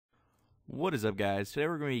What is up, guys? Today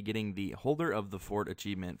we're going to be getting the Holder of the Fort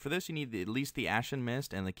achievement. For this you need at least the Ashen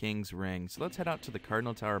Mist and the King's Ring. So let's head out to the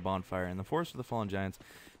Cardinal Tower bonfire in the Forest of the Fallen Giants.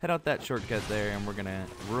 Head out that shortcut there and we're going to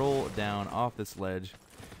roll down off this ledge.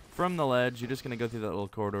 From the ledge, you're just going to go through that little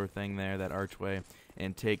corridor thing there, that archway,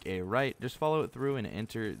 and take a right. Just follow it through and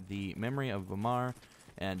enter the Memory of Vamar,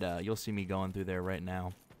 and you'll see me going through there right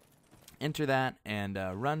now. Enter that and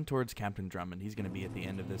run towards Captain Drummund. He's going to be at the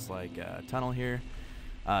end of this tunnel here.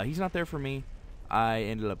 He's not there for me. I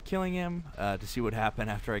ended up killing him to see what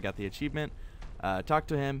happened after I got the achievement. Talk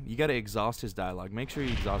to him. You got to exhaust his dialogue. Make sure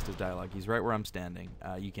you exhaust his dialogue. He's right where I'm standing.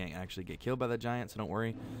 You can't actually get killed by the giant, so don't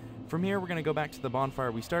worry. From here, we're going to go back to the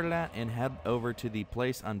bonfire we started at and head over to the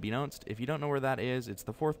place unbeknownst. If you don't know where that is, it's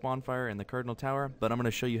the 4th bonfire in the Cardinal Tower, but I'm going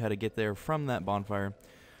to show you how to get there from that bonfire.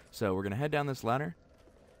 So we're going to head down this ladder.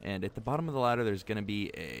 And at the bottom of the ladder, there's going to be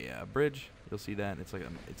a bridge. You'll see that.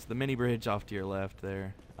 It's the mini bridge off to your left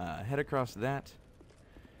there. Head across that.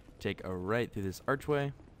 Take a right through this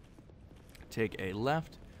archway. Take a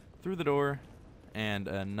left through the door. And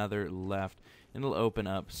another left. And it'll open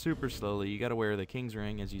up super slowly. You got to wear the King's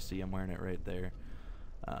Ring. As you see, I'm wearing it right there.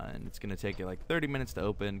 And it's going to take you like 30 minutes to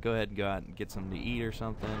open. Go ahead and go out and get something to eat or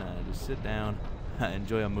something. Just sit down.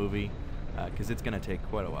 Enjoy a movie. Because it's going to take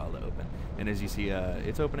quite a while to open. And as you see,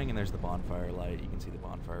 it's opening and there's the bonfire light. You can see the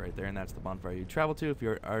bonfire right there, and that's the bonfire you travel to if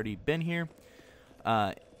you've already been here.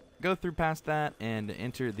 Go through past that and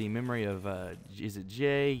enter the memory of, is it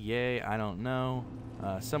Jay? Yay? I don't know.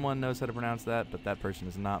 Someone knows how to pronounce that, but that person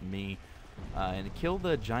is not me. And kill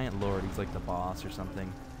the Giant Lord. He's like the boss or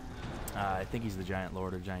something. I think he's the Giant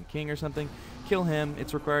Lord or Giant King or something. Kill him.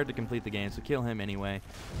 It's required to complete the game, so kill him anyway.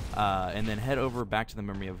 And then head over back to the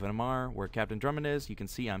Memory of Vamar, where Captain Drummund is. You can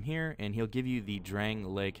see I'm here, and he'll give you the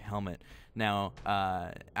drangleic helmet. Now,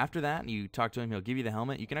 after that, you talk to him, he'll give you the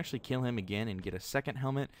helmet. You can actually kill him again and get a second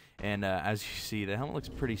helmet. And as you see, the helmet looks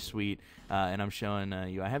pretty sweet. And I'm showing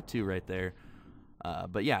you, I have 2 right there.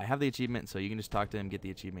 But yeah, I have the achievement, so you can just talk to him, get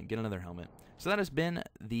the achievement, get another helmet. So that has been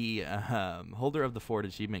the Holder of the Fort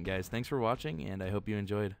achievement, guys. Thanks for watching, and I hope you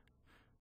enjoyed.